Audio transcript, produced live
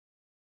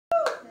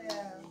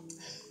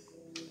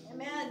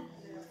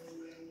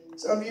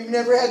Some of you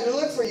never had to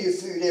look for your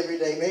food every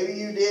day. Maybe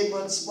you did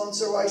once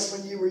or twice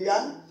when you were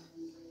young.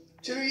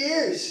 2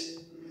 years.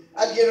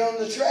 I'd get on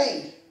the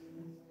train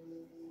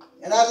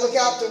and I'd look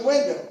out the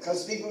window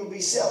because people would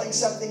be selling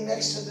something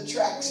next to the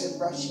tracks in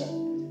Russia.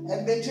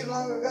 Hadn't been too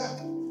long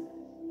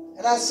ago.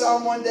 And I saw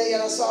them one day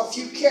and I saw a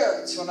few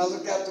carrots when I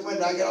looked out the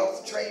window. I got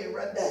off the train and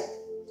run back.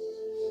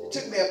 It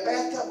took me a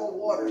bathtub of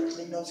water to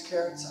clean those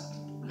carrots up.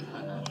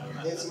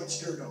 They had so much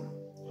dirt on them.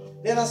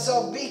 Then I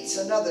saw beets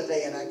another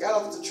day, and I got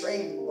off the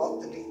train and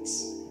bought the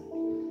beets.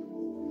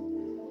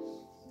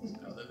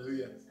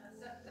 Hallelujah.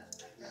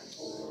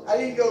 I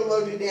didn't go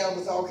loaded down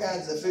with all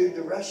kinds of food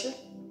to Russia.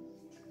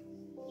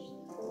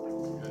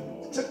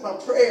 I took my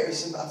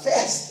prayers and my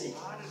fasting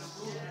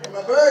and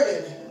my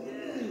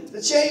burden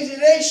to change the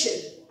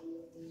nation.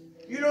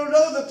 You don't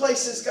know the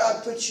places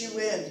God puts you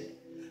in.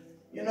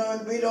 You know,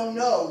 and we don't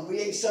know.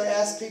 We so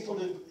ask people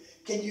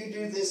can you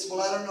do this?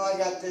 Well, I don't know. I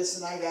got this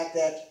and I got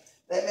that.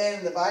 That man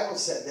in the Bible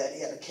said that.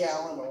 He had a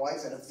cow and a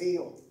wife in a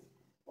field.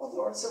 Well, the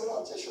Lord said, well,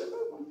 I'll just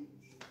remove them.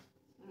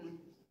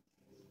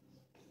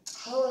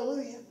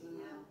 Hallelujah.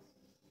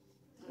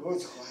 Oh,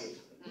 it's quiet.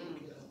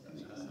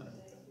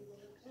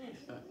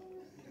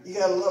 You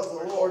got to love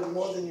the Lord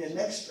more than your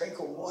next drink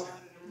of water.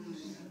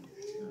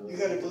 You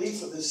got to believe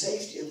for the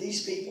safety of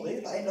these people.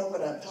 Anybody know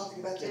what I'm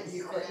talking about in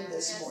Ukraine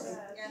this morning?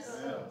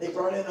 They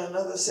brought in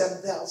another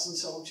 7,000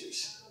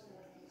 soldiers.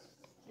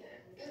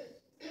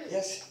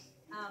 Yes?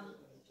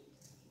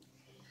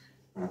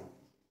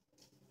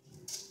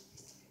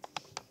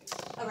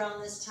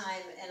 Around this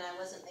time, and I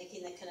wasn't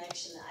making the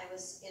connection, I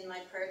was in my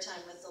prayer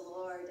time with the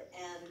Lord,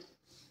 and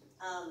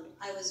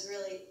I was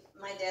really,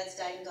 my dad's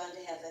died and gone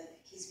to heaven.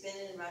 He's been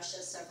in Russia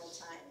several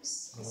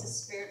times. He's a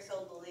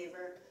spirit-filled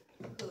believer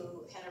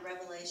who had a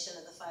revelation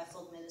of the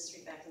fivefold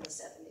ministry back in the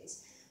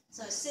 70s.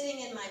 So I was sitting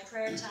in my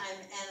prayer time,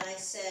 and I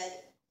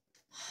said,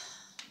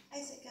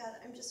 God,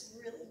 I'm just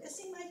really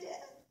missing my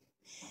dad.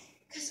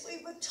 Because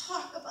we would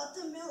talk about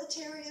the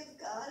military of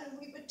God, and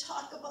we would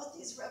talk about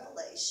these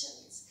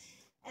revelations.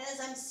 And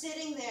as I'm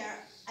sitting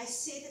there, I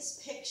see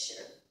this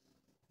picture.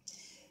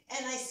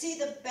 And I see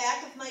the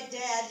back of my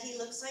dad. He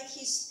looks like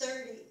he's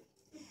 30.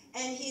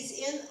 And he's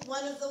in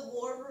one of the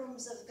war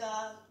rooms of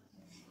God.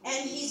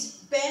 And he's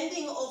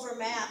bending over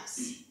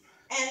maps.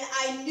 And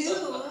I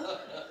knew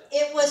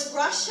it was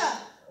Russia.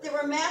 There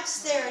were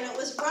maps there, and it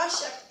was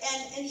Russia.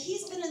 And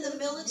he's been in the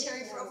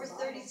military for over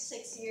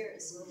 36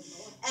 years.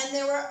 And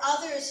there were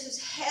others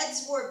whose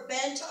heads were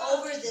bent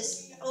over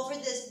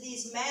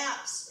these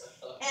maps.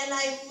 And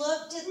I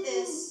looked at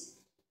this,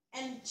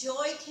 and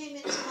joy came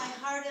into my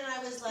heart, and I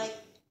was like,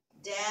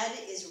 Dad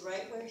is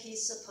right where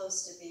he's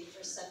supposed to be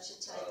for such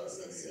a time as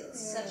this. He had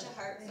such a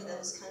heart for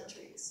those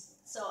countries.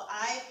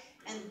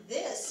 And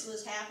this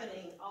was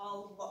happening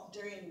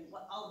during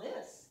all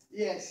this.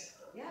 Yes.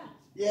 Yeah.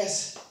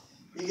 Yes.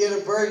 You get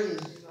a burden.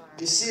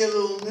 You see a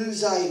little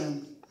news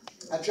item.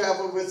 I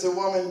traveled with a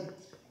woman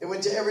that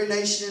went to every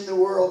nation in the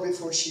world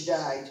before she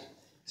died.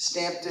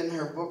 Stamped in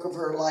her book of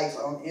her life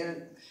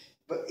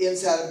but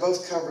inside of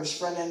both covers,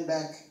 front and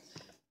back,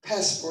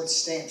 passport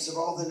stamps of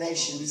all the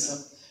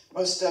nations.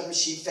 Most of them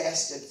she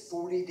fasted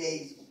 40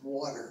 days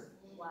water.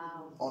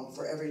 Wow.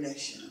 For every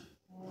nation.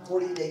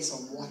 40 days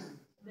on water.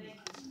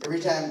 Every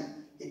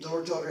time the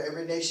Lord told her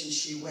every nation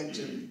she went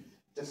to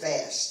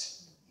fast.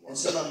 And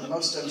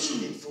most of them she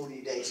did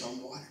 40 days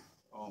on water.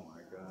 Oh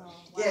my gosh.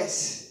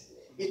 Yes.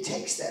 It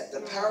takes that. The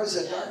powers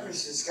of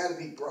darkness has got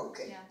to be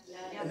broken.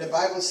 And the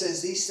Bible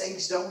says these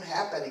things don't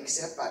happen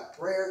except by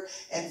prayer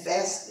and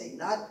fasting.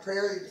 Not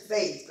prayer and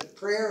faith, but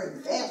prayer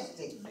and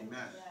fasting.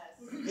 Amen.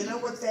 You know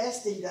what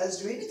fasting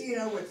does? Do any of you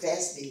know what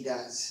fasting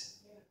does?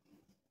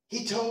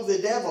 He told the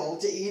devil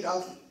to eat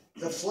off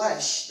the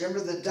flesh.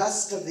 Remember the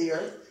dust of the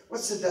earth?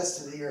 What's the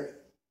dust of the earth?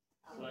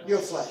 Your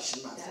flesh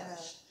and my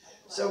flesh.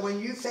 So when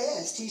you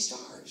fast, he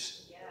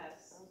starves.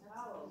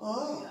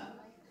 Oh,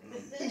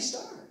 he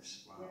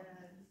starves.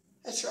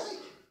 That's right.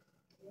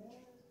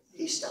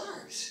 He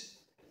starves.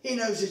 He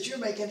knows that you're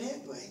making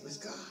headway with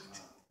God.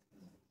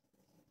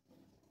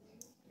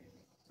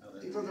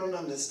 People don't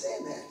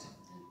understand that.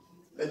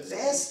 But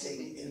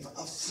fasting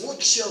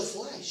afflicts your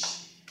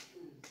flesh.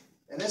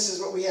 And this is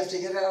what we have to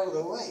get out of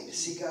the way to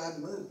see God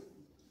move.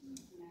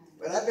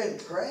 But I've been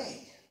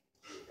praying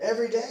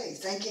every day,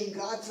 thanking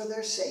God for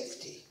their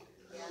safety,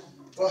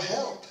 for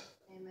help.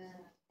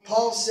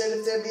 Paul said,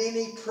 if there be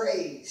any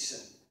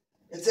praise,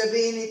 if there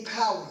be any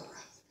power,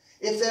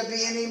 if there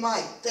be any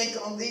might, think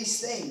on these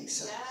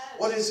things.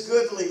 What is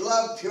goodly,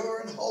 love,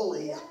 pure, and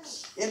holy.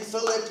 In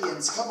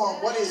Philippians, come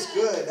on, what is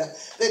good?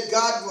 That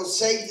God will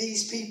save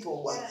these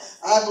people.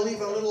 I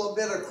believe a little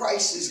bit of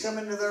Christ has come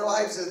into their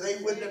lives that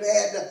they wouldn't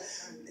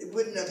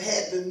have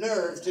had the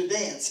nerve to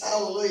dance.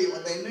 Hallelujah.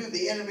 When they knew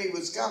the enemy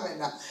was coming.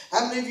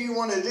 How many of you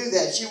want to do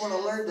that? You want to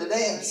learn to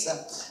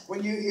dance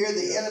when you hear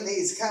the enemy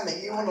is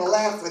coming. You want to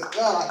laugh with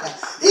God.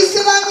 He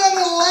said, I'm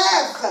going to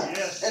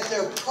laugh at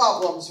their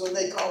problems when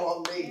they call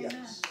on me.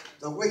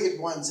 The wicked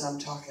ones I'm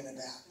talking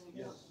about.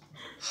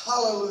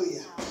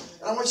 Hallelujah.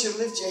 And I want you to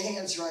lift your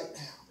hands right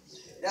now.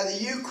 Now the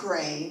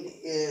Ukraine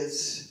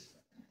is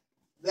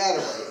that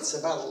way. It's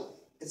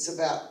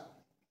about,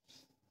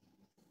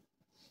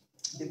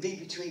 it'd be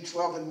between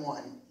 12 and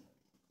 1.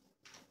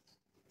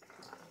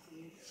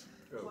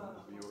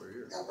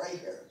 Not right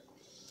here.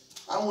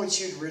 I want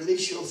you to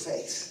release your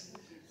faith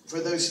for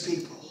those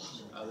people.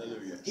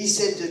 Hallelujah. He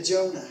said to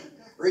Jonah,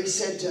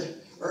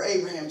 or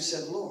Abraham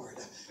said, Lord,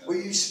 will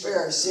you spare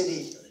our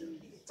city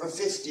for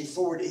 50,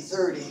 40,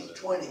 30,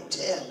 20,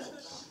 10?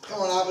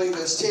 Come on, I believe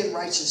there's 10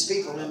 righteous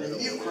people in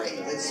the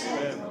Ukraine this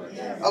morning.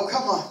 Oh,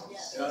 come on.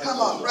 Come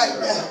on, right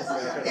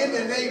now. In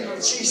the name of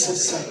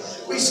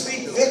Jesus, we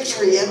speak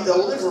victory and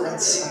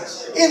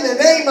deliverance. In the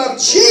name of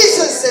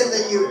Jesus in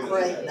the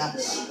Ukraine.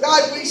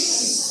 God, we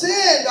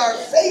send our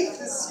faith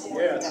this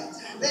morning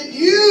that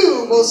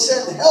you will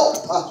send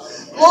help.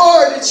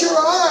 Lord, that your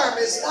arm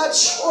is not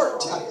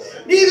short,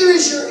 neither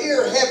is your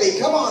ear heavy.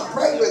 Come on,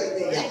 pray with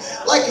me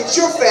like it's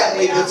your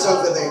family that's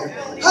over there.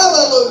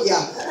 Hallelujah.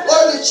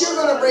 Lord, that you're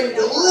going to bring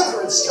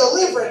deliverance.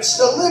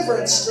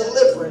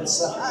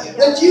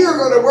 That you're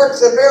going to work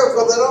the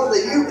miracle that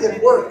only you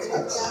can work.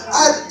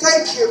 I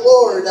thank you,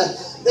 Lord,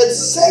 that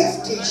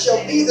safety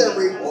shall be their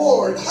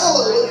reward.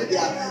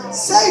 Hallelujah.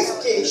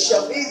 Safety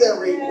shall be their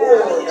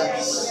reward.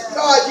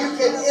 God, you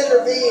can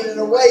intervene in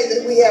a way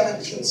that we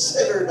haven't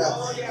considered.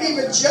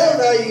 Even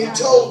Jonah, you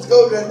told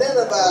go to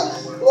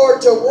Nineveh,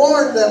 Lord, to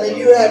warn them, and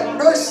you had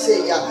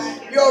mercy.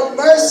 Your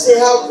mercy,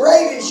 how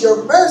great is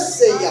your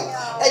mercy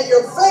and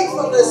your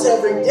faithfulness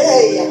every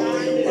day.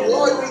 And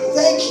Lord, we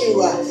thank you.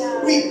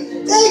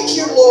 We thank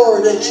you,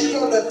 Lord, that you're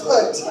going to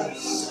put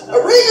a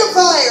ring of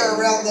fire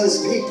around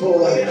those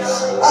people. A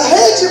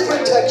hedge of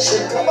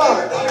protection. Come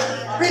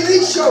on.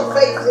 Release your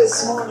faith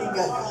this morning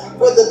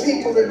for the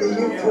people in the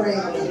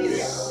Ukraine.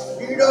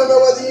 You don't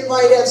know whether you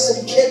might have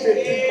some kindred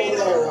people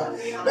there.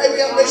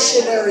 Maybe a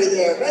missionary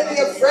there.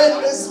 Maybe a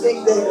friend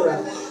listening there.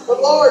 But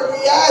Lord,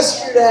 we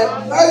ask you to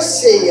have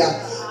mercy.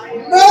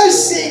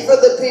 Mercy for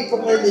the people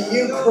in the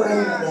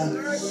Ukraine.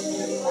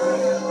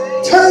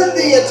 Turn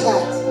the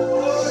attack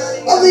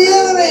of the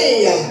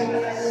enemy.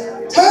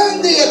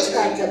 Turn the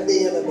attack of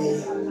the enemy.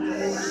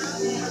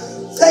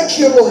 Thank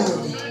you, Lord.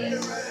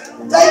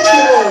 Thank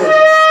you, Lord.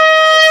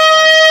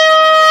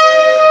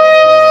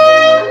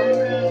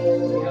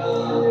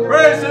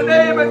 Praise the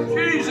name of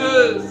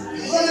Jesus.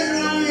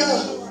 Hallelujah.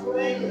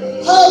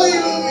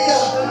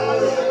 Hallelujah.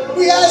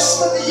 We ask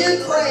for the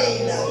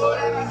Ukraine.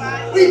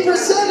 We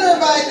present her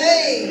by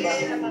name.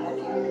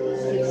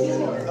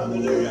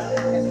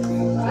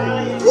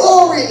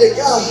 Glory to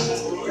God.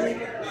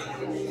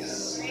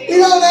 We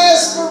don't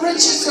ask for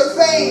riches or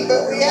fame,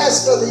 but we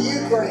ask for the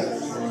Ukraine.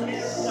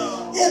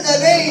 In the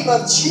name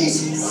of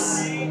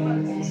Jesus.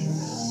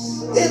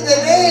 In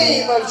the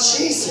name of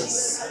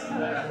Jesus.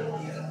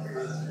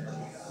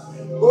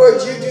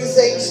 Lord, you do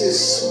things as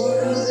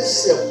smooth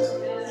as silk.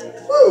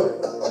 Woo.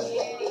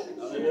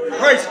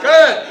 Praise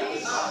God.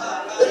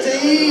 Let the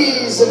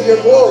ease of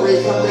your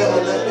glory come down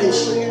on that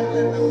nation.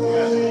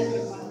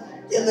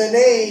 In the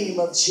name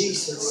of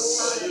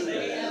Jesus.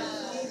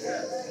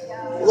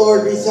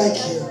 Lord, we thank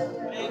you.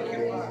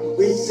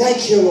 We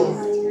thank you, Lord,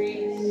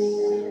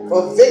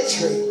 for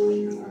victory,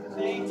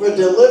 for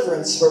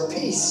deliverance, for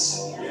peace.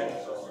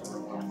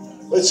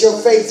 Let your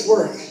faith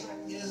work.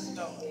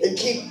 And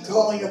keep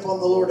calling upon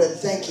the Lord and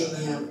thanking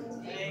him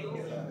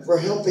for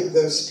helping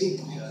those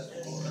people.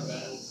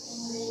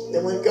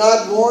 And when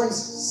God warns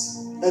us,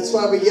 that's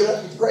why we get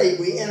up and pray.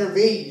 We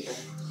intervene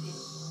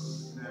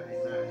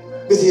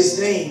with his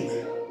name.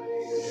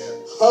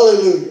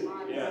 Hallelujah.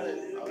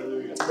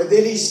 And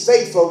then he's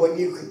faithful when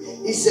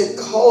he said,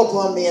 call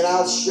upon me and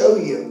I'll show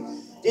you.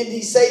 Didn't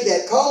he say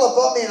that? Call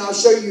upon me and I'll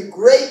show you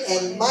great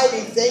and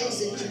mighty things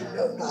that you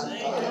know not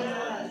of.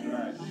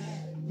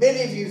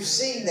 Many of you have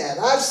seen that.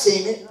 I've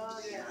seen it.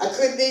 I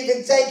couldn't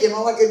even thank him.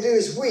 All I could do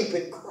is weep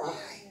and cry.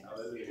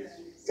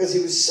 Because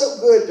he was so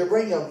good to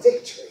bring a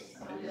victory.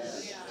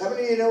 How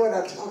many of you know what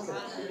I'm talking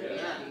about?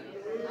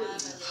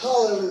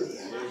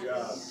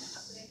 Hallelujah.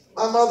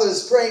 My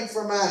mother's praying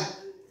for my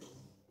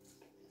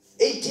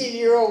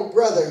 18-year-old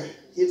brother.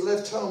 He'd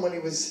left home when he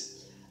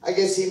was, I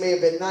guess he may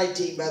have been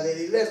 19 by then.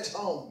 He left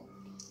home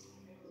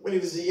when he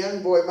was a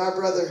young boy. My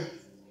brother,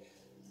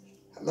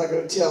 I'm not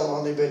going to tell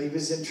on him, but he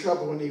was in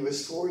trouble when he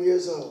was 4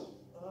 years old.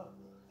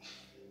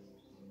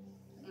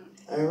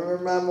 I remember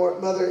my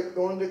mother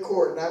going to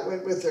court, and I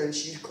went with her, and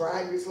she's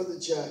crying before the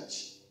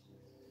judge.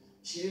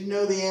 She didn't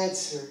know the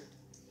answer.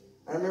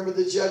 I remember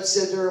the judge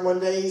said to her one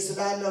day, he said,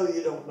 I know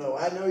you don't know.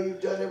 I know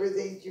you've done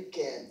everything you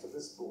can for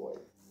this boy.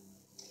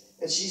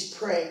 And she's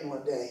praying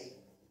one day,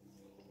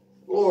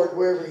 Lord,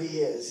 wherever he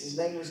is, his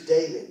name was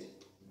David,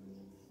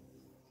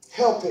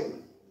 help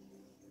him.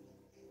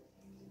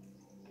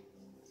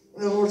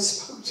 And the Lord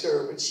spoke to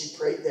her when she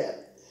prayed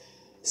that.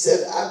 He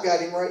said, I've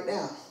got him right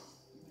now.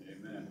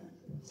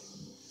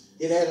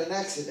 He'd had an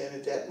accident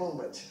at that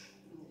moment.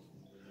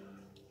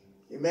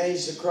 He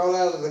managed to crawl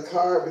out of the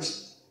car,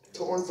 was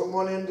torn from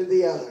one end to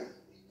the other.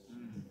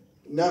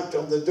 Knocked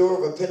on the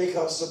door of a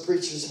Pentecostal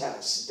preacher's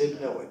house.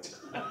 Didn't know it.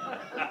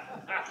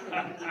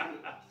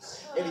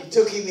 And he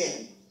took him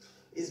in.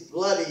 He's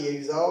bloody. He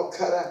was all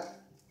cut up.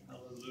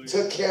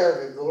 Took care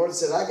of him. The Lord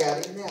said, I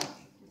got him now.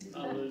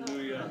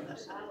 Hallelujah.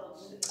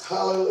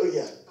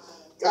 Hallelujah.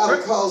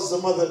 God calls the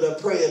mother to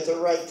pray at the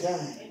right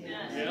time.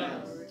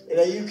 Yeah. You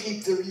know, you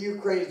keep the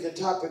Ukraine at the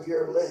top of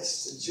your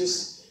list. It's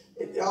just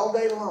all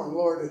day long,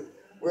 Lord,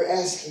 we're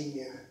asking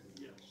you.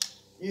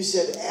 You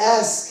said,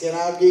 ask and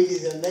I'll give you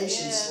the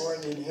nations for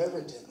an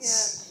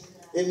inheritance.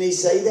 Didn't he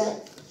say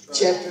that?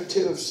 Chapter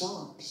 2 of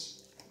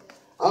Psalms.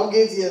 I'll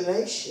give you the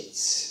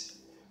nations.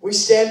 We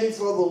stand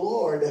before the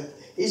Lord.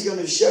 He's going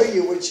to show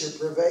you what your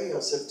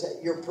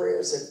your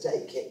prayers have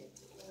taken.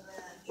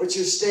 What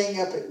your staying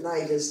up at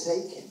night has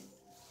taken.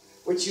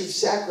 What you've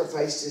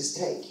sacrificed has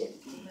taken.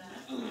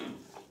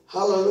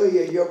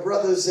 Hallelujah. Your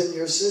brothers and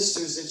your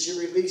sisters that you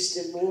released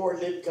in war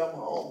did come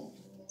home.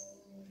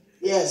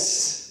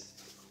 Yes.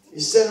 You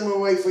sent them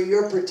away for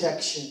your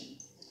protection.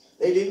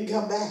 They didn't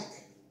come back.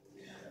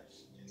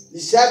 You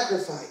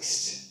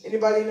sacrificed.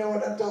 Anybody know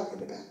what I'm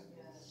talking about?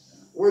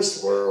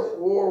 Worst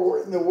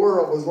war in the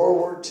world was World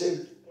War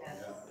II.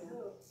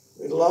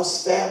 We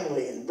lost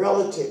family and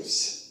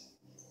relatives.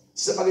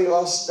 Somebody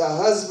lost a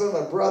husband,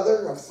 a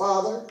brother, a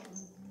father,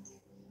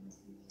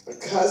 a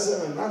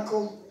cousin, an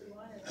uncle.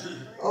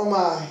 Oh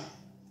my.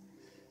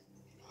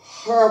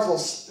 Horrible,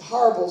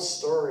 horrible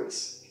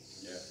stories.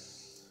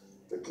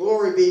 But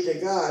glory be to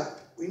God.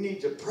 We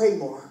need to pray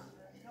more.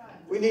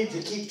 We need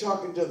to keep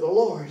talking to the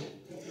Lord.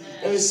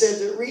 And it said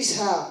that Reese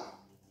Howe,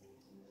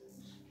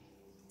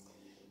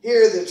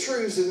 here are the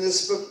truths in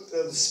this book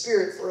of the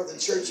Spirit for the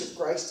Church of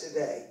Christ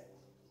today.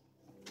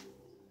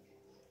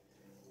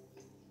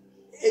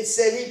 It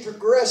said he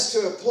progressed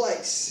to a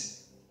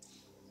place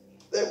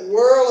that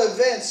world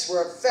events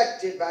were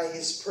affected by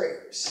his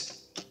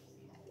prayers.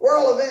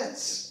 World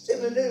events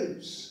in the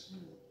news.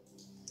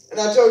 And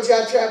I told you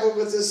I traveled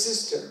with a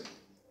sister.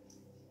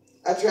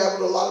 I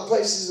traveled a lot of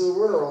places in the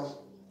world.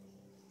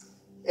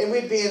 And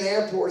we'd be in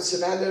airports,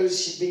 and I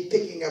noticed she'd be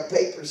picking up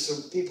papers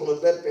from people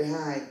had left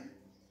behind.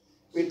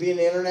 We'd be in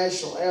the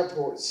international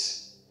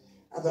airports.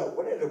 I thought,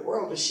 what in the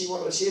world does she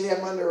want? She'd have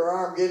them under her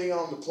arm getting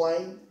on the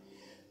plane.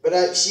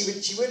 But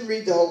she wouldn't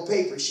read the whole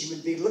paper. She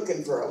would be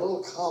looking for a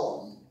little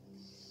column.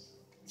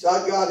 So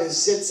God has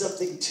said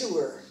something to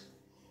her.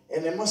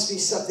 And there must be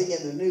something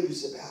in the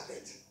news about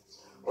it.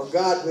 Or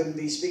God wouldn't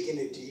be speaking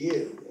it to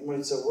you when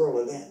it's a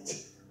world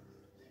event.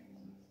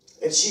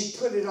 And she'd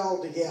put it all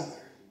together.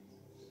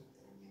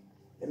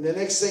 And the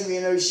next thing we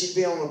know, she'd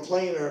be on a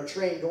plane or a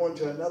train going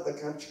to another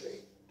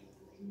country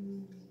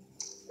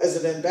as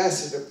an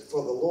ambassador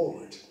for the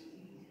Lord,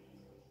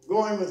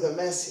 going with a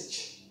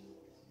message.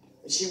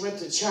 And she went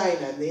to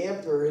China, and the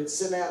emperor had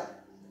sent out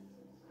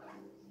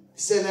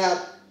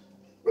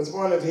with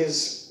one of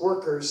his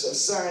workers a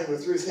sign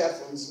with Ruth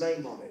Heflin's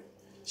name on it.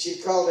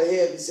 She called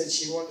ahead and said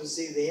she wanted to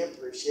see the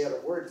emperor. She had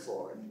a word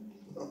for him.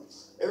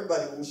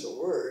 Everybody wants a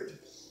word.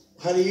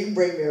 Honey, you can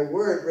bring me a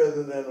word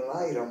rather than an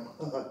item.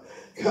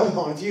 Come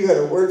on, if you had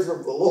a word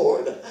from the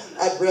Lord,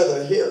 I'd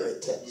rather hear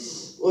it.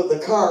 Well, the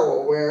car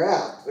will wear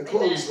out. The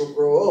clothes will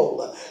grow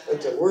old.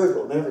 But the word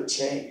will never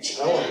change.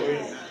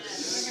 Hallelujah.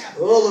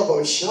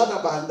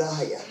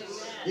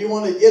 You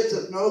want to get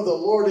to know the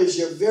Lord as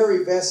your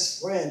very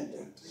best friend.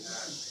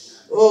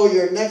 Oh,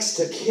 you're next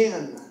to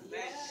kin.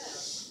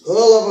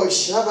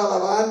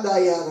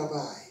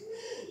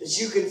 That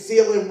you can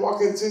feel him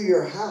walking through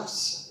your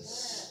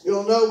house.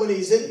 You'll know when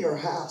he's in your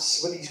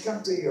house, when he's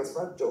come through your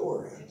front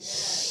door.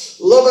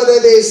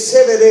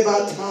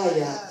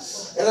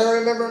 And I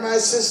remember my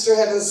sister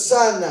had a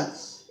son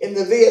in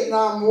the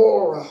Vietnam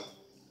War.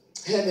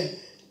 And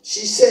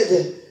she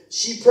said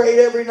she prayed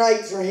every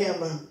night for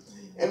him.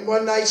 And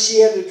one night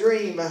she had a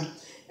dream.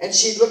 And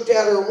she looked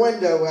out her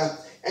window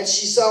and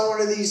she saw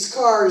one of these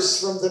cars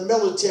from the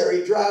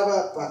military drive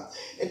up.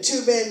 And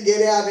two men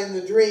get out in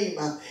the dream.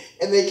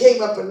 And they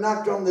came up and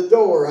knocked on the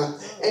door.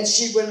 And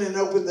she went and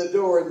opened the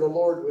door, and the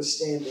Lord was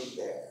standing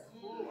there.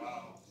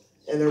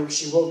 And then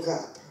she woke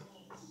up.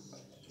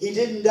 He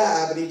didn't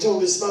die, but he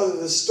told his mother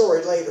the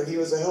story later. He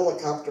was a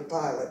helicopter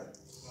pilot.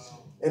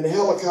 And the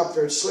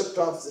helicopter had slipped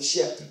off the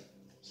ship.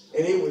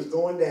 And it was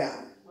going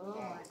down.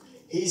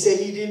 He said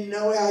he didn't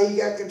know how he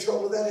got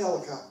control of that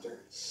helicopter.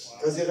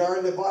 Because the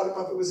bottom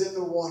of it was in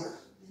the water.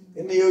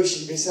 In the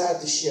ocean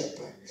beside the ship.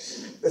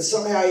 But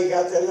somehow he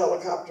got that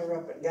helicopter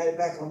up and got it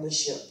back on the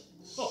ship.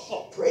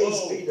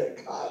 Praise be to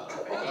God.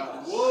 Come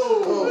on.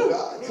 Oh,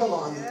 God. Come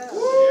on.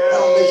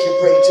 I'll make you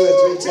pray 2 or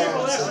 3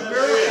 times.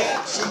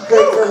 She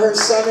prayed for her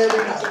son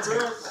every night.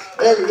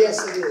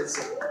 Yes, it is.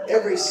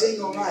 Every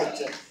single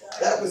night.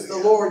 That was the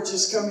Lord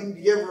just coming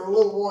to give her a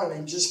little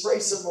warning. Just pray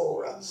some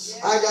more.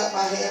 I got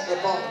my hand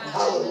upon him.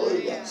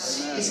 Hallelujah.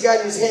 He's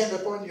got his hand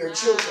upon your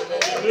children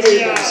and your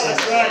neighbors.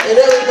 And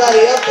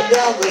everybody up and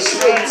down the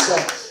streets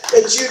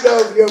that you know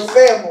of your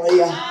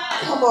family.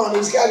 Come on,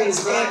 he's got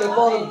his hand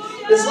upon them.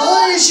 As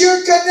long as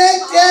you're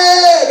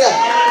connected.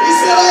 He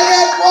said, I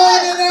got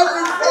one in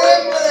every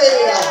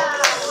family.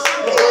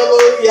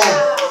 Hallelujah.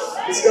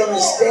 He's going to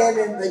stand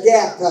in the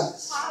gap.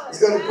 He's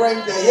going to bring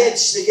the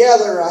hedge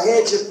together, a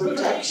hedge of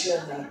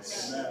protection.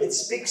 It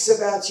speaks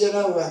about,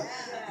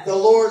 the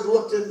Lord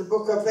looked in the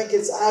book, I think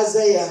it's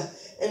Isaiah,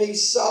 and he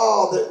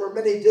saw that were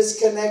many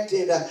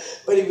disconnected,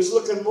 but he was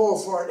looking more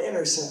for an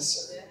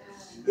intercessor.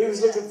 He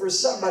was looking for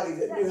somebody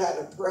that knew how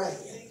to pray.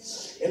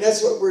 And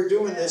that's what we're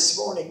doing this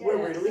morning.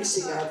 We're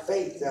releasing our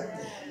faith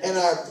and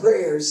our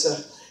prayers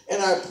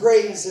and our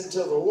praise into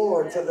the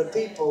Lord for the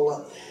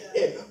people.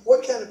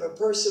 What kind of a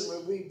person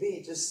would we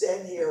be to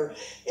stand here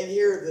and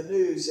hear the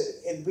news,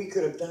 and we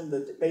could have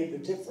made the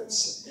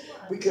difference?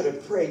 We could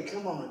have prayed.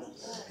 Come on.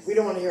 We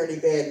don't want to hear any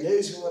bad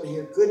news. We want to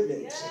hear good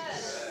news.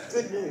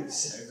 Good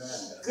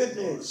news. Good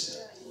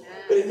news.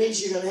 But it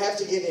means you're going to have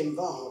to get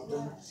involved.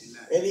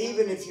 And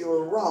even if you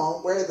were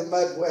wrong, wear the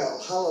mud well.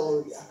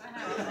 Hallelujah.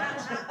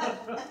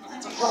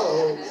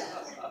 Hallelujah.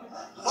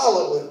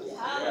 Hallelujah.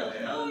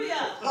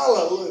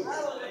 Hallelujah.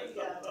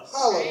 Hallelujah.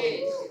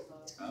 Hallelujah.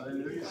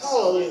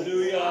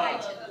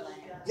 Hallelujah.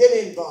 Get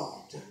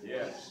involved.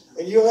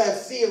 And you'll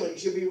have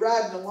feelings. You'll be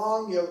riding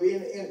along. You'll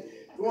be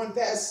going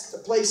past a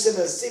place in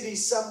a city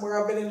somewhere.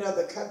 I've been in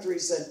other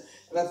countries, and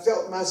I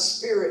felt my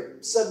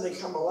spirit suddenly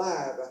come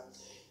alive.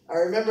 I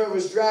remember I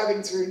was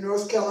driving through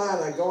North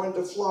Carolina going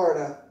to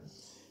Florida,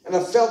 and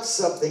I felt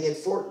something at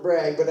Fort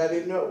Bragg, but I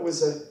didn't know it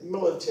was a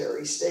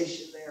military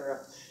station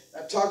there.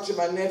 I talked to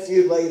my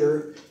nephew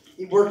later.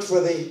 He worked for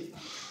the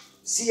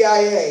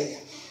CIA.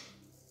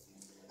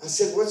 I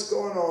said, what's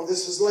going on?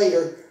 This was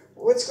later.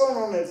 What's going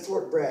on at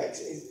Fort Bragg?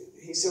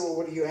 He said, well,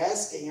 what are you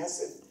asking? I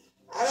said,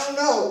 I don't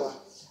know.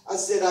 I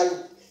said,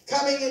 I'm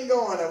coming and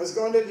going. I was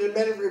going to the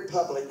Dominican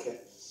Republic.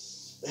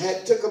 I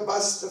took a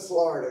bus to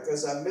Florida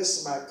because I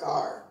missed my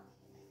car.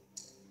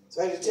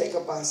 So I had to take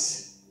a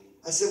bus.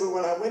 I said, well,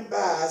 when I went by,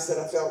 I said,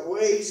 I felt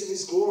waves of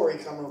his glory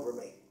come over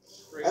me.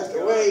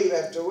 After wave,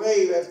 after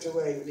wave, after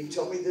wave. And he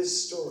told me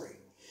this story.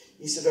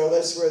 He said, oh,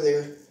 that's where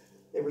they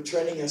were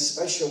training a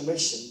special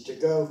mission to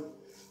go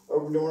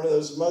over to one of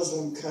those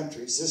Muslim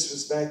countries. This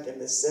was back in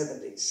the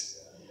 70s.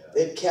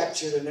 They'd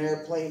captured an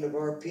airplane of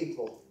our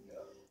people.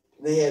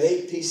 And they had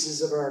 8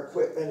 pieces of our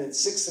equipment and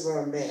 6 of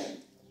our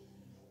men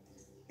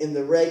in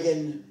the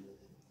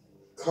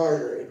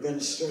Reagan-Carter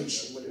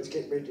administration when it was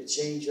getting ready to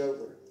change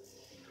over.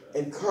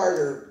 And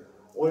Carter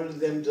wanted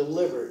them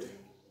delivered.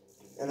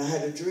 And I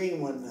had a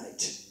dream one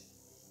night.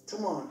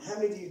 Come on, how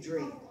many of you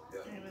dream?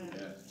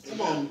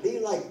 Come on, be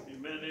like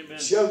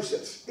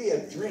Joseph. Be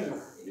a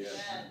dreamer.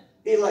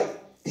 Be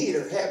like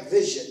Peter. Have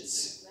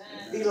visions.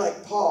 Be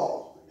like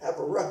Paul. Have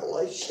a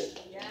revelation.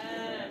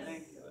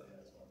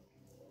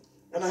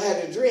 And I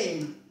had a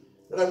dream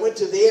that I went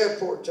to the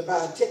airport to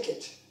buy a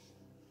ticket.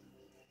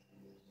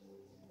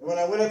 And when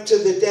I went up to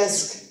the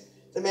desk,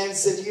 the man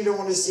said, you don't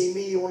want to see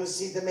me, you want to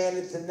see the man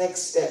at the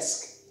next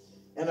desk.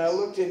 And I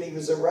looked and he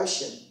was a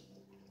Russian.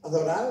 I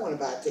thought, I don't want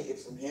to buy a ticket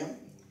from him.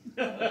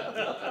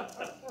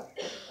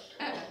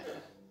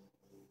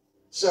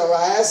 So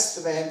I asked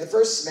the man, the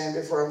first man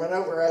before I went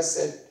over, I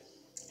said,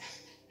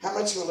 how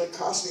much will it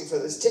cost me for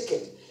this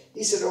ticket?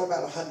 He said, oh,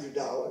 about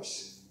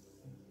 $100.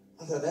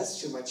 I thought,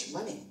 that's too much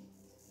money.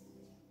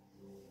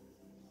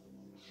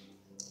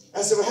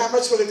 I said, well, how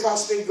much will it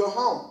cost me to go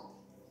home?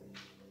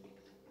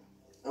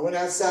 I went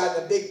outside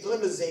and a big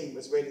limousine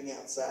was waiting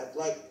outside,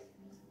 like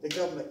the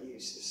government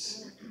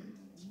uses.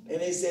 And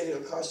they said,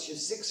 it'll cost you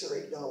 $6 or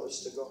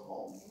 $8 to go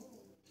home.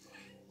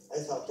 I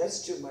thought,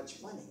 that's too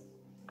much money.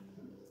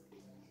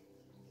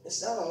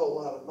 It's not a whole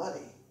lot of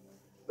money,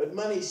 but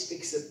money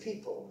speaks of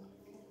people.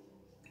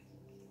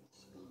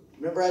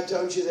 Remember I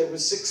told you there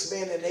was 6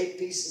 men and 8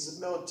 pieces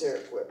of military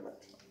equipment.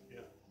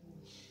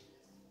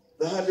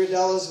 The $100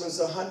 was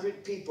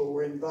 100 people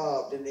were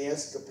involved in the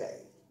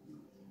escapade.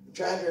 I'm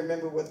trying to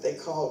remember what they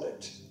called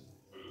it.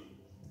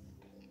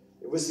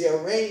 It was the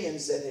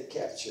Iranians that had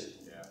captured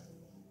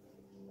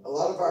a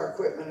lot of our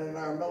equipment and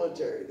our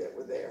military that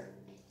were there.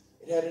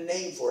 It had a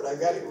name for it. I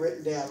got it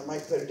written down. I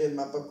might put it in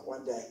my book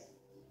one day.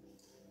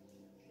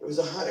 There was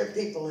 100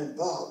 people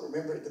involved.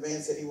 Remember, the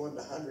man said he wanted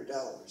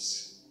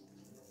 $100.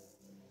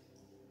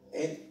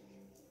 And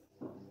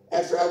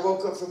after I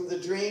woke up from the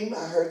dream,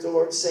 I heard the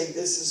Lord say,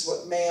 this is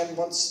what man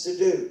wants to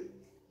do.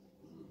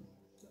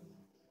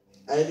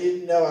 I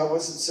didn't know I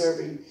wasn't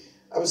serving.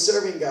 I was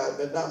serving God,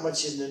 but not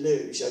much in the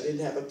news. I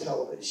didn't have a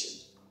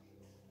television.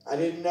 I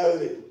didn't know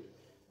that it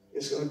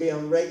was going to be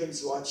on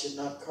Reagan's watch and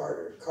not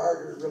Carter.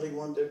 Carter really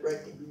wanted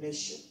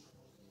recognition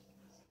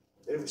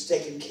that it was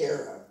taken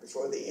care of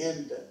before the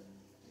end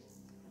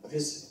of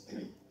his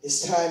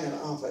time in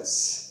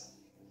office.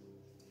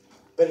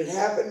 But it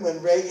happened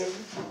when Reagan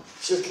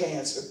shook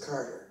hands with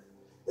Carter,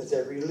 that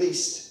they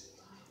released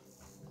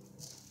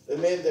the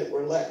men that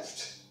were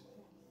left.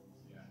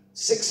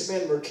 6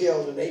 men were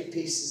killed and 8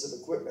 pieces of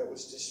equipment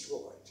was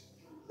destroyed.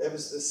 That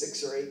was the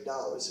 $6 or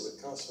 $8 it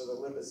would cost for the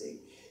limousine.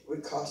 It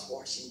would cost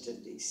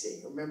Washington,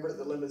 D.C. Remember,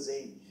 the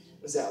limousine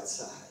was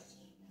outside.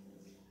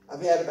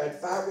 I've had about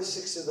 5 or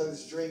 6 of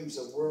those dreams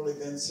of world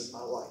events in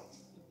my life.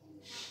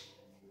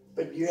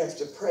 But you have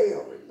to pray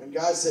over it. When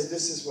God said,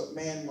 this is what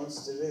man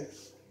wants to do.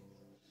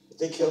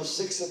 They killed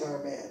 6 of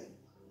our men.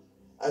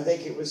 I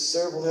think it was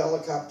several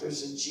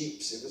helicopters and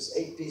jeeps. It was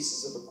 8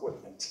 pieces of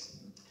equipment.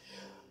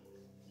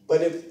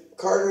 But if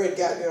Carter had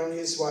gotten it on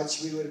his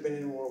watch, we would have been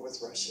in war with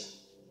Russia.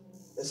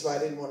 That's why I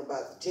didn't want to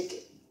buy the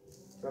ticket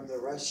from the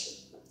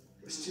Russian.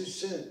 It was too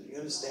soon, you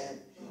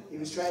understand? He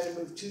was trying to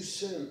move too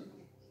soon.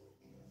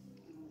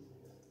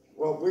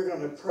 Well, we're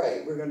going to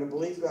pray. We're going to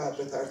believe God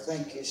with our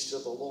thank yous to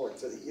the Lord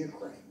for the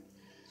Ukraine.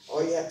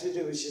 All you have to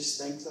do is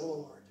just thank the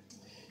Lord.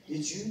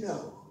 Did you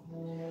know?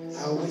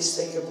 I always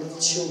think of little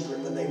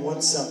children when they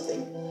want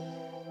something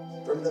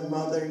from the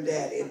mother and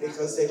daddy, and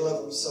because they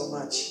love them so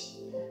much,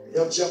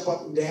 they'll jump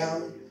up and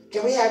down.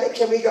 Can we have it?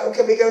 Can we go?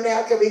 Can we go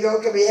now? Can we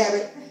go? Can we have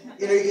it?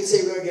 You know, you can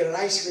say we're going to get an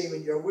ice cream,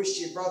 and you wish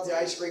you brought the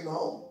ice cream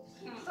home.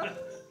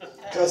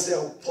 Because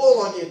they'll pull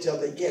on you till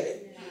they get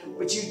it.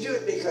 But you do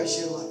it because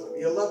you love them.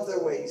 You love their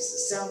ways, the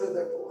sound of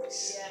their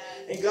voice.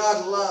 And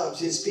God loves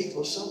his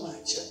people so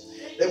much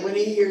that when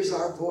he hears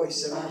our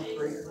voice and our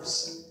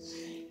prayers,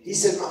 he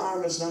said, my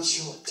arm is not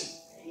short,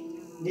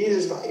 neither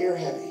is my ear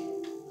heavy.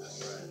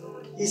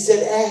 He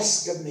said,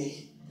 ask of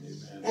me.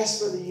 Ask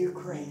for the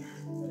Ukraine.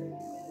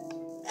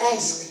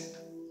 Ask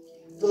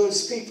for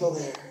those people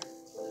there.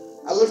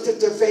 I looked at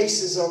their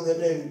faces on the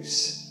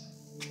news.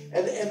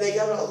 And they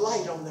got a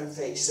light on their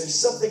face. There's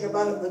something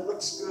about them that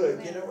looks good.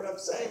 Amen. You know what I'm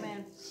saying?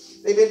 Amen.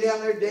 They've been down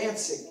there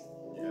dancing,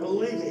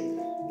 believing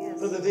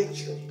for the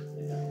victory.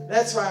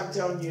 That's why I'm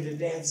telling you to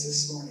dance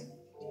this morning.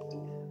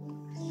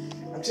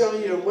 I'm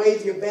telling you to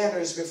wave your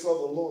banners before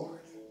the Lord.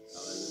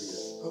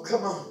 Hallelujah. Oh,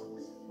 come on.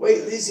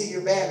 Wait, these are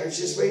your banners.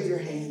 Just wave your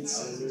hands.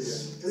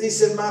 Because he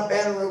said, my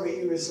banner over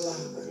you is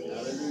love.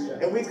 Hallelujah.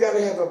 And we've got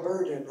to have a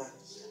burden.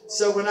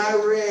 So when I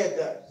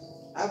read...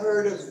 I've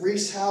heard of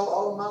Reese Howell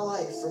all of my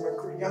life from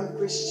a young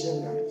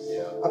Christian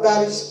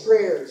about his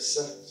prayers.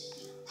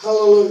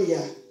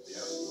 Hallelujah.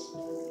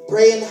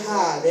 Pray and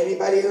hide.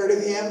 Anybody heard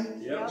of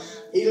him? Yep.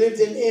 He lived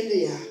in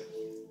India.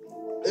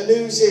 The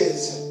news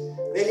is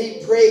that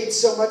he prayed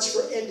so much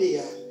for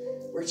India.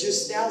 We're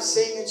just now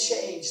seeing a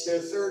change. They're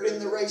third in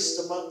the race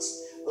amongst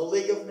the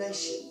League of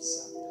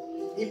Nations.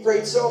 He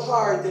prayed so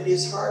hard that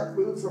his heart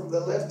moved from the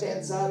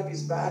left-hand side of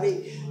his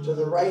body to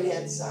the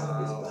right-hand side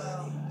of his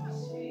body.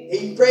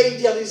 He prayed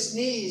till his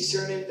knees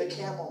turned into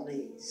camel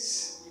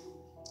knees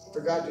for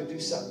God to do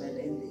something in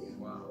India.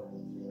 Wow.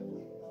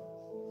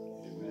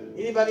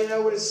 Anybody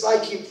know what it's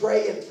like? You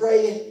pray and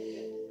pray,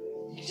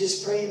 and you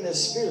just pray in the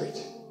Spirit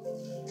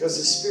because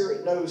the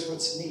Spirit knows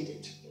what's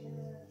needed.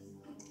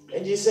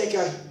 And you think,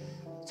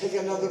 take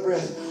another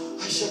breath.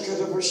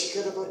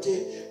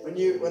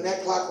 When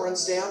that clock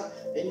runs down,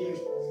 then you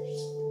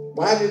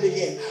wind it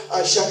again.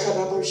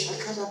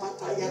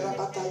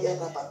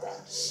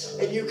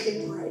 And you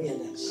keep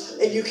praying.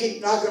 And you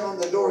keep knocking on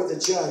the door of the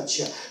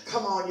judge.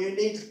 Come on, you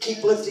need to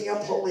keep lifting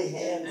up holy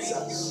hands.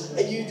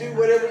 And you do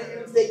whatever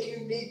you think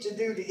you need to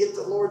do to get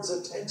the Lord's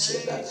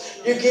attention.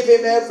 You give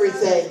him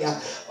everything.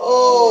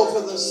 Oh,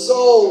 for the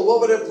soul.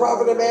 What would it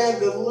profit a man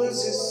to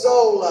lose his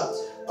soul?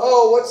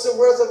 Oh, what's the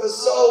worth of a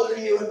soul to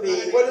you and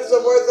me? What is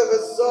the worth of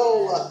a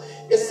soul?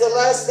 It's the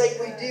last thing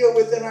we deal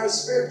with in our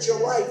spiritual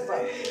life.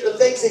 The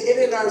things that get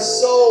in our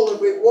soul and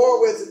we war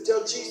with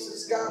until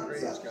Jesus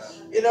comes.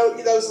 You know,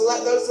 those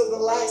are the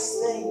last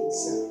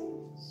things.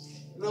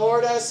 And the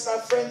Lord asked my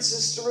friend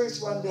Sister Ruth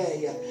one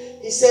day.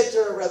 He said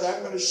to her, brother,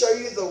 I'm going to show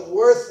you the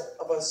worth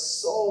of a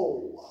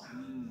soul.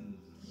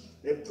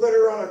 It put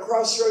her on a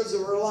crossroads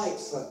of her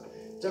life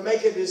to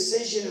make a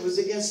decision. It was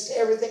against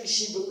everything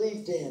she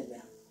believed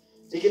in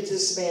to get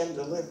this man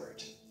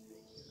delivered.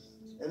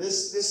 And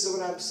this is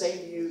what I'm saying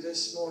to you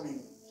this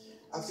morning.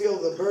 I feel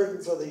the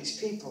burden for these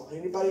people.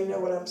 Anybody know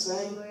what I'm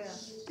saying? Oh, yeah.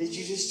 Did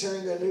you just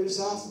turn the news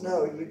off?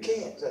 No, you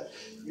can't.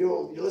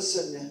 You'll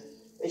listen.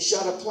 They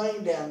shot a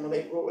plane down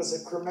when what was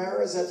it, Carneal?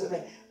 Is that the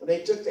name? When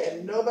they took that,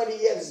 and nobody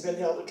yet has been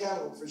held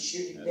accountable for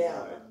shooting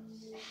down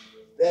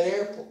that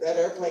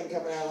airplane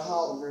coming out of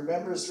Holland.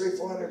 Remember,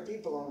 300-400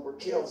 people on it were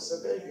killed,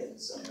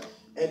 civilians.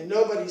 And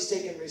nobody's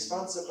taken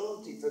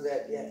responsibility for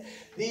that yet.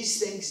 These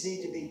things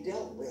need to be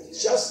dealt with.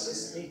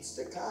 Justice needs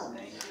to come.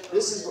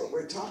 This is what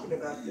we're talking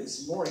about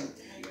this morning.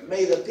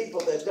 May the people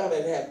that done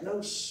it have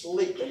no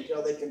sleep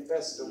until they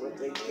confess to what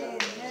they've done.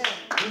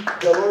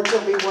 The Lord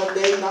told me one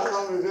day, not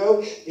long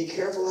ago, be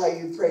careful how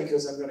you pray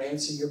because I'm going to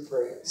answer your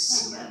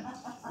prayers.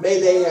 May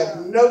they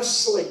have no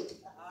sleep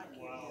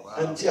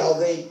until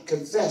they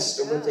confess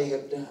to what they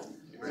have done.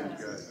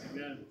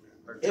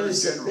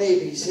 Innocent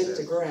babies hit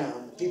the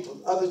ground.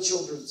 Other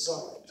children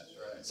saw it.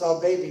 Saw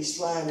babies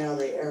flying out of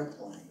the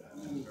airplane.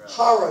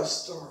 Horror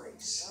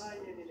stories.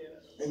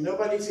 And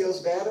nobody feels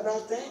bad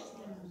about that?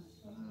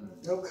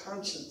 No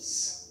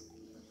conscience.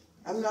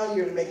 I'm not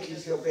here to make you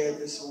feel bad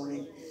this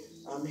morning.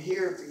 I'm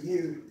here for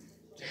you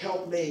to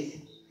help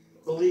me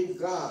believe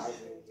God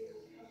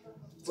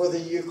for the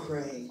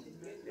Ukraine.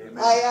 Amen.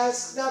 I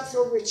ask not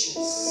for riches.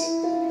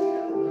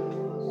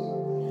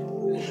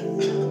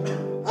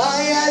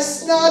 I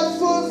ask not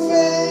for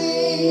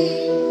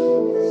fame.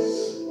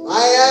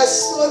 I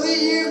ask for the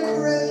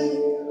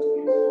Ukraine.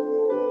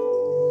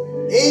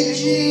 In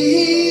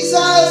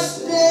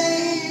Jesus'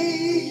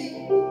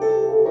 name.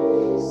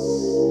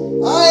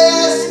 I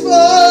ask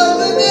for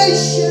the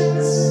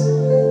nations.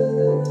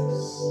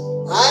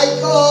 I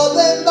call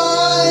them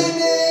by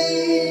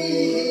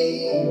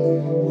name.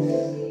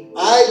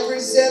 I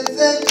present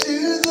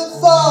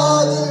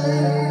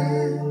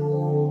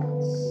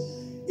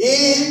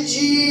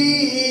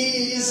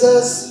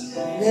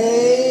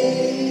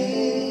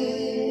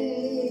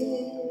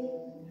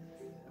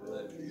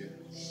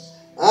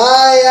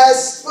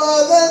cast for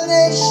the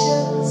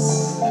nations.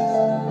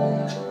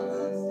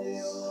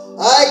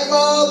 I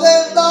call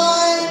them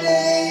by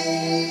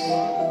name.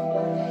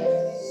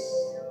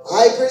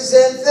 I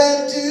present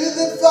them to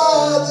the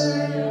Father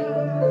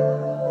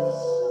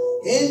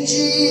in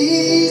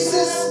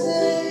Jesus'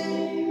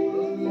 name.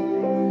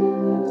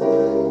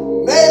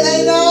 May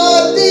they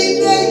not be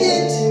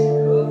naked.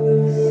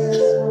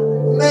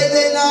 May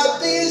they not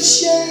be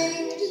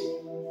ashamed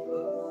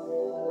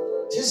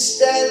to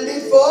stand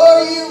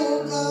before you,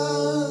 O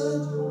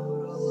God,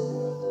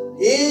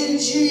 in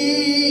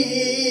Jesus'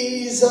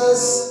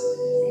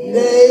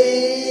 name.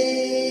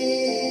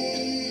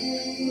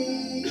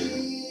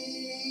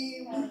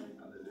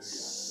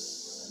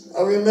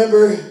 I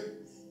remember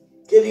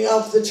getting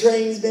off the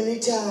trains many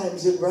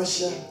times in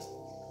Russia.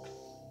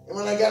 And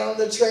when I got on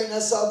the train, I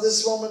saw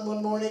this woman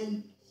one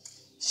morning.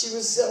 She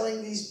was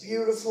selling these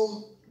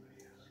beautiful,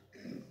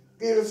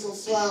 beautiful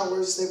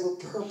flowers. They were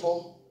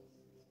purple.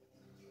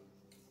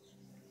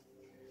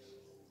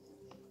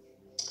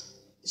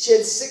 She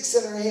had 6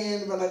 in her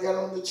hand when I got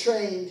on the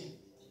train.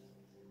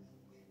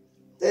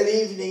 That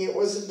evening, it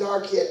wasn't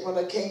dark yet. When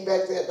I came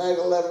back that night at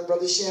 11,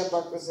 Brother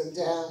Shambach was in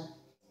town.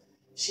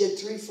 She had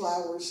 3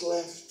 flowers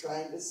left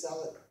trying to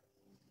sell it.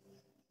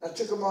 I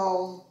took them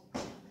all,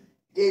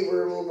 gave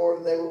her a little more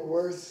than they were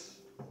worth.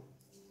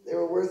 They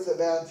were worth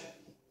about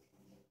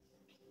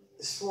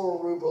 4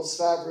 rubles,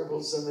 5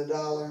 rubles, and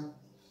 $1.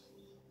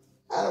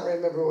 I don't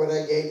remember what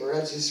I gave her.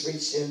 I just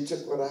reached in and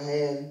took what I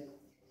had.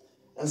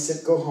 I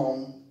said, go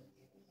home.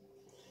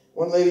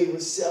 One lady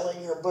was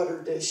selling her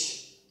butter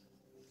dish,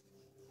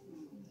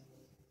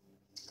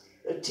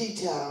 her tea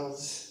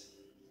towels,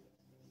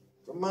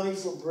 for money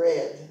for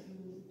bread.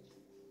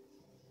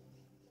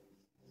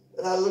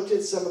 And I looked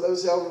at some of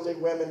those elderly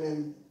women,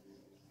 and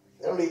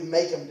they don't even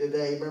make them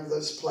today. Remember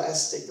those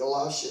plastic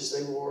galoshes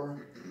they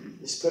wore?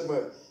 Just put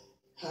them.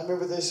 I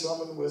remember this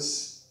woman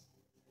this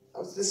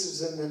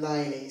was in the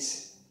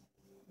 90s.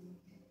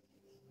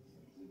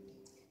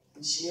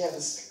 And she had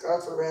a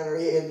scarf around her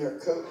head, and her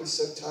coat was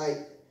so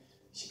tight,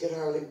 she could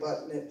hardly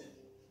button it.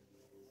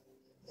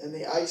 And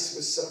the ice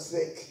was so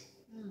thick.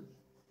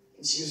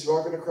 And she was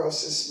walking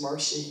across this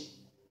marshy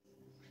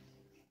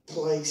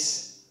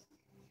place.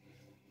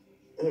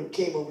 And it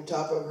came over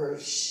top of her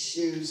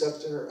shoes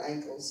up to her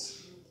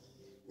ankles,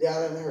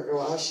 down in her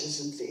galoshes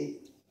and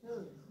feet.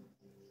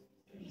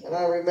 And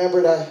I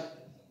remembered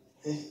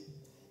they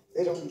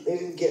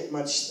didn't get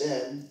much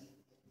then.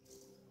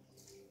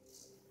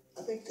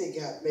 I think they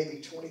got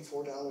maybe $24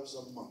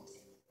 a month.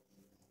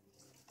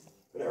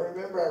 But I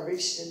remember I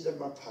reached into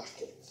my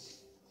pocket.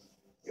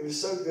 It was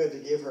so good to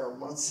give her a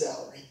month's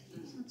salary.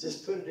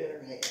 Just put it in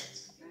her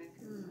hands.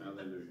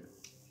 Hallelujah.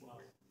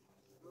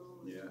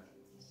 Yeah.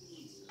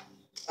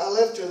 I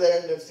left her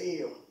there in the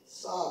field,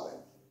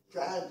 sobbing,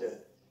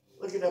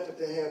 looking up at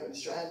the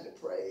heavens, trying to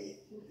pray.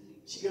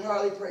 She could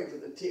hardly pray for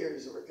the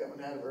tears that were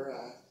coming out of her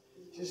eye.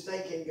 She was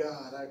thanking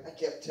God. I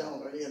kept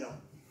telling her,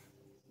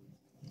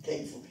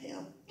 came from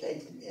Him,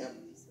 came from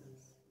Him.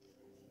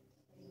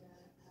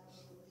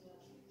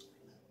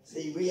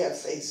 See, we have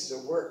faith to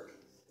work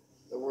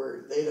the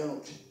Word. They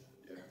don't.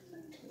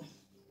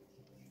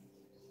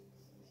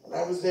 And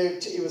I was there,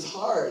 it was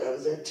hard. I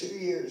was there 2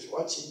 years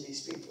watching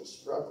these people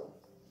struggle.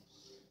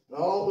 And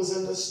all that was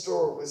in the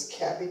store was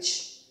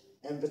cabbage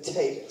and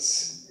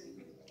potatoes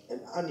and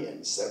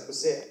onions. That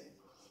was it.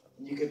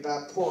 And you could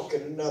buy pork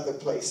in another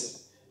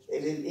place.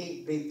 They didn't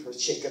eat beef or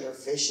chicken or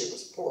fish. It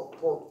was pork,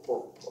 pork,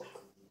 pork, pork.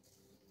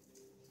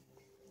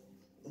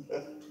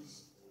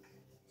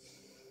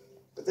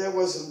 But that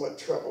wasn't what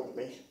troubled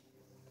me.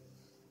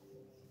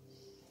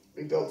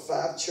 We built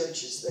 5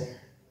 churches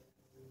there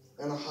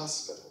and a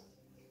hospital.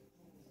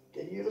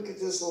 Can you look at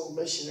this little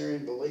missionary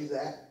and believe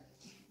that?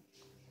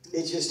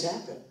 It just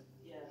happened.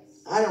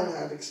 I don't know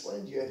how to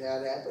explain to you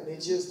how it happened.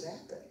 It just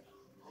happened.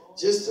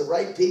 Just the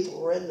right people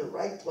were in the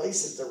right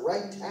place at the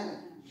right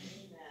time.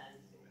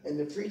 And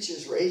the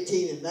preachers were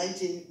 18 and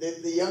 19.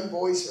 The young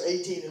boys were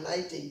 18 and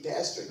 19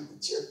 pastoring the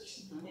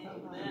church.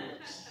 Amen.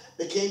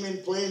 They came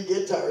in playing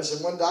guitars,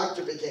 and one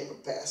doctor became a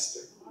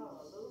pastor.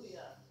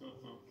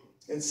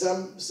 And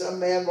some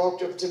man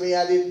walked up to me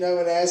I didn't know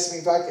and asked me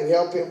if I could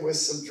help him with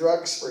some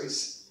drugs for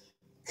his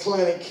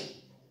clinic.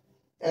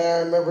 And I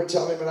remember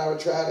telling him that I would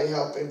try to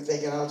help him,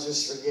 thinking I'll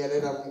just forget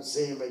it. I won't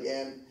see him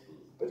again.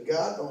 But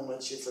God won't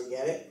let you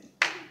forget it.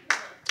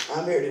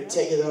 I'm here to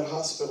tell you that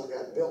hospital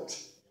got built.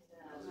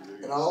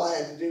 And all I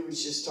had to do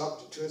was just talk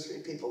to 2 or 3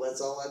 people.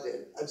 That's all I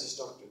did. I just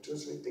talked to 2 or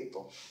 3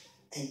 people.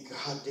 And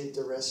God did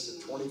the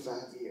rest for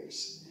 25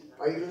 years.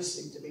 Are you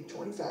listening to me?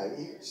 25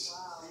 years.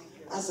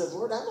 I said,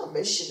 Lord, I'm a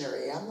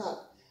missionary. I'm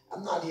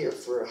not here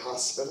for a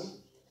hospital.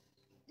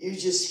 You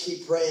just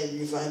keep praying.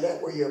 You find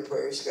out where your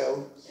prayers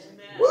go.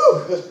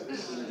 Woo!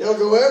 They'll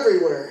go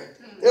everywhere.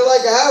 They're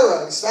like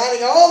arrows,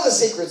 finding all the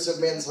secrets of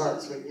men's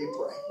hearts when you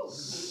pray.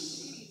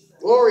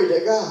 Glory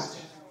to God.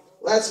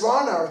 Lance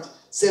Barnard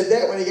said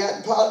that when he got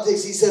in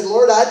politics. He said,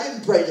 Lord, I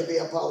didn't pray to be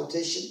a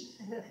politician.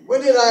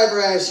 When did I ever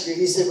ask you?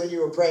 He said, when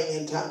you were praying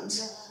in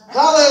tongues.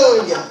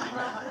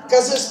 Hallelujah.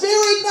 Because the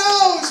Spirit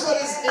knows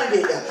what is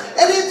needed.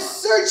 And it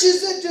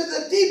searches into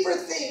the deeper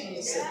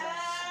things.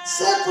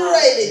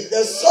 Separating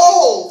the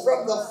soul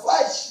from the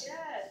flesh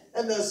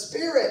and the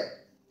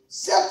Spirit.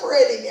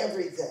 Separating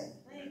everything.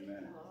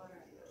 Amen.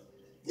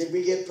 Did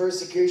we get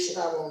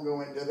persecution? I won't go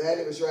into that.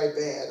 It was right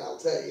bad, I'll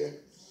tell you.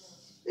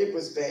 It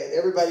was bad.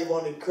 Everybody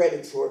wanted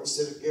credit for it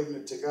instead of giving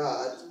it to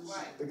God.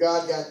 But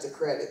God got the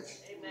credit.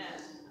 Amen.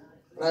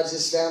 And I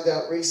just found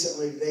out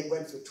recently they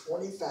went for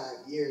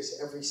 25 years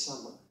every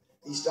summer.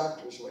 These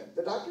doctors went.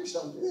 The doctors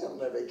don't do that on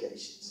their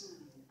vacations.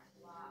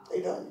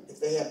 They don't, if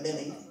they have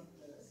many.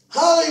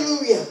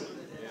 Hallelujah.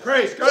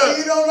 Praise God. So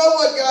you don't know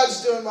what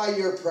God's doing while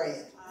you're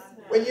praying.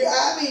 When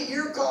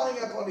you're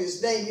calling up on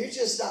His name, you're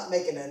just not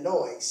making a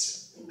noise.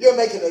 You're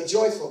making a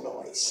joyful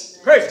noise.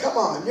 Praise God. Come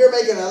on, you're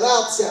making a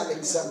loud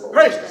sounding cymbal.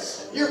 Praise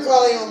God. You're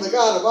calling on the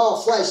God of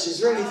all flesh.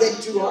 Is there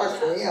anything too hard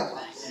for Him?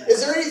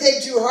 Is there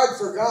anything too hard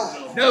for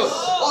God? No.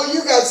 Oh,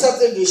 you got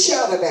something to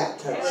shout about.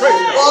 Praise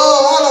God.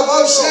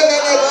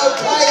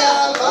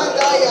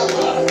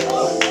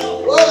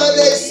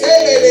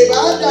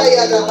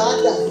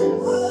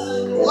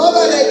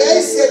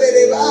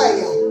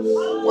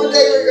 One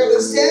day we're going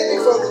to stand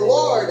before the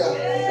Lord,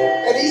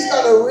 and He's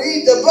going to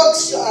read the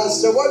books to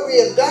us of what we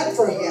have done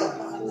for Him.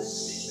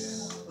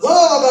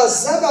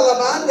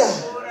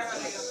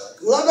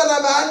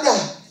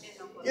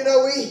 You know,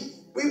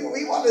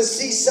 we want to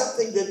see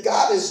something that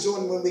God is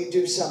doing when we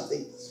do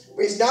something.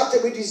 It's not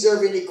that we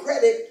deserve any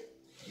credit.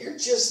 You're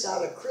just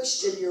not a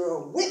Christian. You're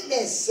a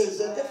witness. There's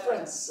a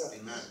difference.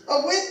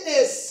 A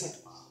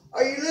witness.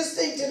 Are you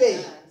listening to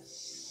me?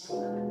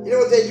 You know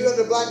what they do in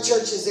the black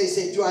churches? They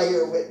say, do I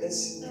hear a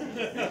witness?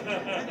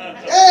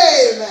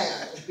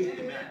 Amen.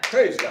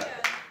 Praise God.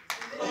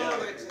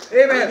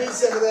 We Amen. need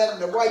some of that in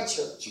the white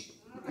church.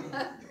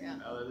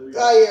 Hallelujah. Do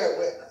I hear a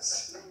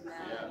witness?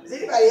 Yeah. Does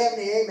anybody have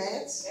any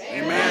amens?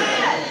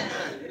 Amen.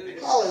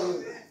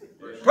 Hallelujah.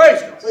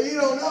 Praise God. So you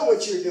don't know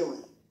what you're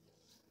doing.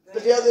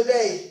 But the other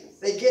day,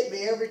 they get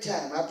me every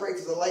time. I pray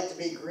for the light to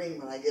be green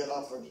when I get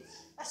off of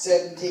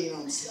 17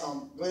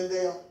 on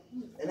Glendale.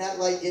 And that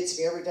light gets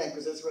me every time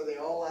because that's where they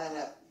all line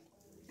up.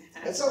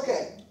 That's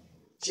okay.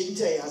 She can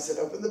tell you. I said,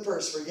 open the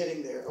purse. We're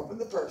getting there. Open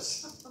the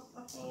purse.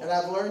 And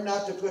I've learned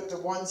not to put the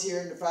 1s here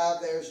and the 5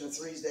 there's and the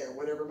 3s there.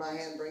 Whatever my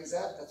hand brings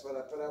out, that's what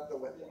I put out the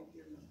window.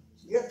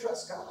 You got to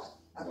trust God.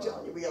 I'm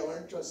telling you, we got to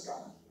learn to trust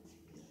God.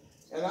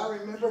 And I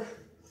remember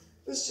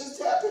this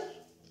just happened.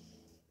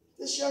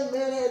 This young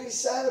man had his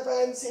sign up. I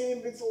hadn't seen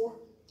him before.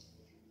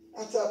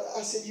 I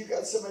said, you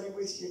got somebody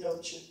with you,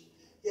 don't you?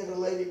 He had a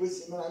lady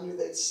with him, and I knew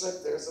they'd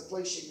sleep there. There's a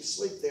place you can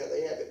sleep there.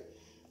 They have it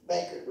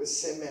bankered with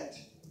cement.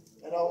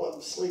 And all of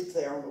them sleep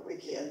there on the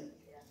weekend.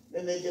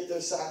 Then they get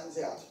their signs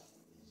out.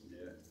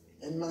 Yeah.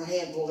 And my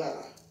hand pulled out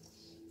a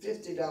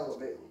 $50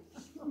 bill.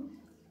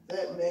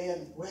 That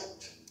man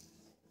wept.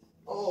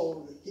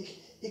 Oh,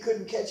 he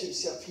couldn't catch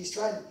himself. He's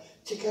trying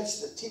to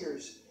catch the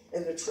tears,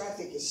 and the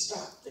traffic is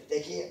stopped.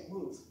 They can't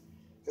move.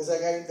 Because I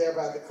got in there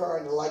by the car,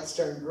 and the lights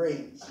turned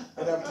green.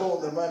 And I'm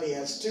pulling the money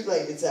out. It's too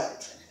late. It's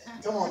out.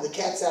 Come on, the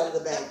cat's out of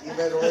the bag. You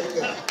better let it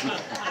go.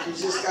 You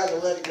just got to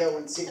let it go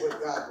and see what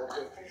God will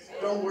do.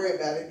 Don't worry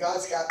about it.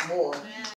 God's got more.